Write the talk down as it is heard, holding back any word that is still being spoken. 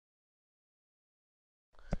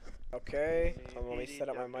Okay, let me set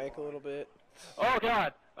up my mic a little bit. Oh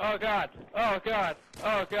god! Oh god! Oh god!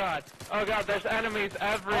 Oh god! Oh god! There's enemies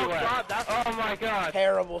everywhere! Oh god, oh my god!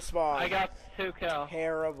 Terrible spawn. I got 2 kills.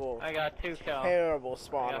 Terrible. I got 2 kills. Terrible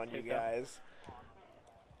spawn on you kills. guys.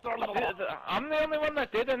 I'm the only one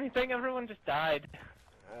that did anything. Everyone just died.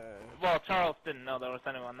 Well, Charles didn't know there was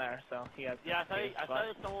anyone there, so he had. Yeah, I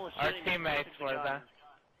thought someone was Our shooting. teammates were there.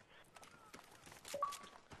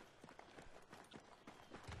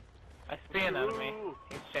 I see an enemy.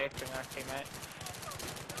 He's chasing our teammate.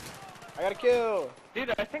 I got a kill.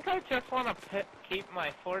 Dude, I think I just want to keep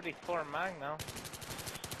my 44 mag now.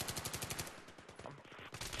 I'm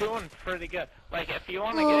doing pretty good. Like, if you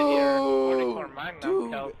want to get your 44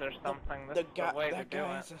 Magnum kills or something, this is the way to do it. That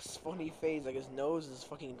guy has a funny face, like his nose is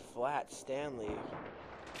fucking flat Stanley.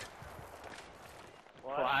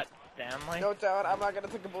 What? Flat Stanley? No, Talon, I'm not gonna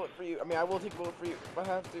take a bullet for you. I mean, I will take a bullet for you if I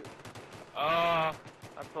have to. Oh,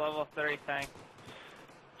 that's level 3 thing.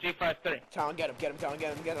 G53. Talon, get him, Talon,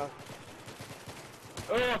 get him.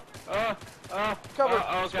 Oh Cover!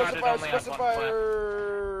 god, Specify!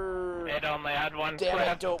 It only had one Damn clip.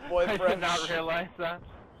 it, dope boy I French. did not realize that.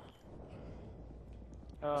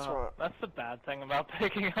 That's the bad thing about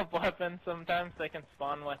picking up weapons. Sometimes they can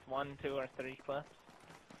spawn with 1, 2, or 3 clips.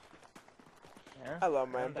 Yeah. I love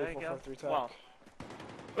my MP443 talk.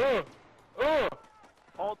 Ooh!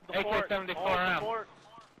 Hold the fort. AK-74M.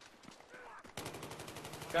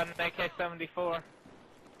 Got an AK-74.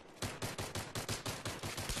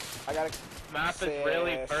 I gotta. Map is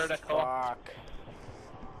really vertical. Fuck.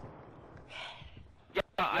 Yeah,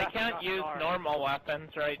 I can't use normal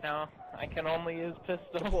weapons right now. I can only use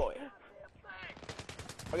pistols. Deploy.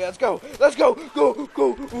 Okay, let's go. Let's go. Go.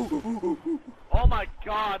 Oh my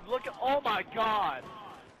god! Look at. Oh my god!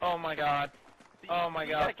 Oh my god. Oh my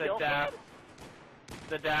god. The dash.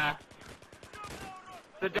 The dash.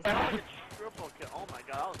 The dash. Triple kill. Oh my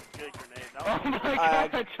god, that was a good grenade. Oh my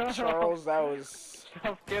god, Charles, that was.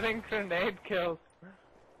 Stop getting grenade kills.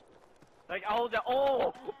 Like, oh, that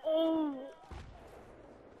was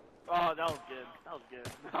good. That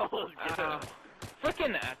was good.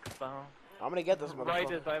 Frickin' Expo. I'm gonna get this motherfucker. Right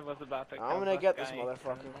as I was about to. I'm gonna get this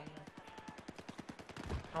motherfucker.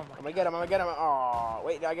 Oh my I'm gonna get him. Oh,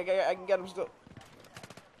 wait, I can get him still.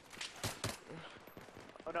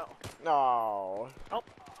 Oh no. No. Oh.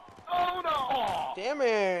 Oh no! Damn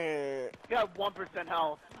it! You got 1%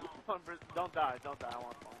 health. 1%. Don't die. I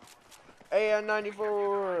want one.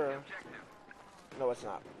 AN-94. No, it's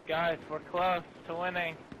not. Guys, we're close to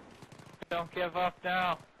winning. Don't give up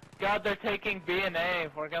now. God, they're taking B and A.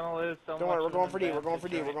 We're gonna lose so much. Don't worry, we're going for D. We're going for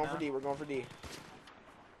D.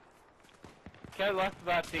 Care less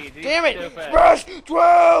about D. D's Damn it! stupid. Rush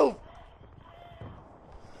 12.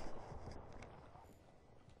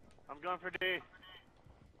 I'm going for D.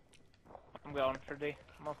 I'm going for D.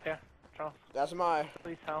 I'm up here. Charles. That's my.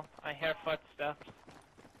 Please help. I hear footsteps.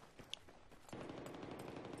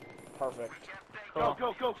 Perfect. Cool.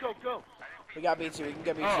 Go. We got B2. We can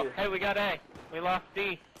get B2. Oh, hey, we got A. We lost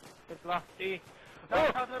D. We lost D.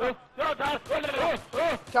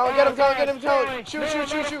 Talon, get him, Talon. Shoot.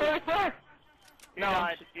 He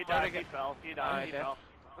died. He fell.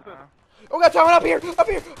 Oh god, Talon, up here.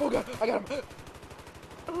 Oh god, I got him.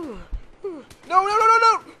 No.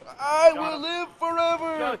 I will live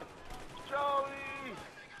forever. Joey.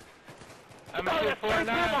 I'm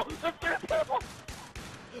 249.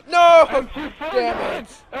 No! I'm 249. Damn it!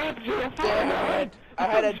 I'm 249. Damn it! I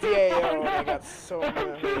had a DAO and I got so I'm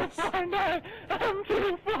nervous. 249. I'm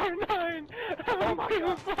 249. I'm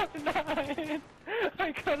 249.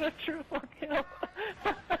 I got a triple kill.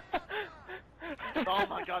 Oh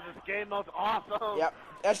my god, this game mode's awesome. Yep.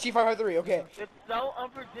 That's G553, okay. It's so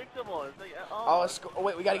unpredictable. It's like, Oh,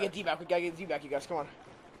 wait, we gotta get D back. You guys, come on.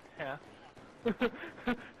 Yeah.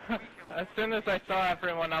 As soon as I saw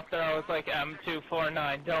everyone up there, I was like,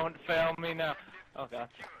 M249, don't fail me now. Oh god.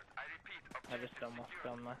 I just almost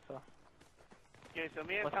killed myself. Okay, so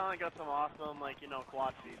me and Talon got some awesome,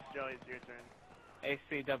 quad seats. Joey, it's your turn.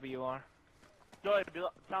 ACWR. Joey,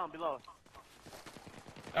 Talon, below.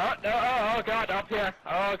 Oh, no, oh god, up here.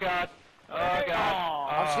 Oh god. Oh god.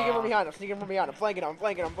 I'm sneaking from behind. I'm flanking him.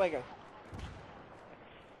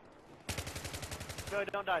 Joey,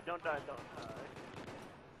 don't die.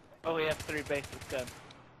 Oh, we have 3 bases, good.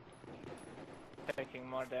 Taking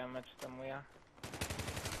more damage than we are.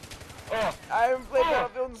 Oh! I haven't played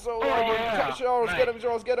Battlefield in so long. Yeah. Charles, nice.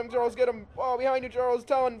 get him. Oh, behind you, Charles.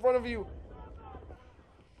 Talon, in front of you.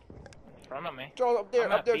 In front of me? Charles, up there,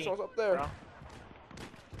 B, Charles, up there. Bro.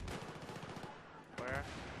 Where?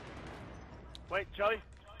 Wait, Joey.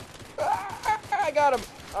 I got him.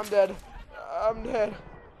 I'm dead.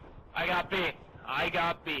 I got B. I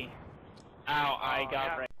got B. Ow, I got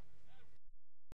yeah. brain.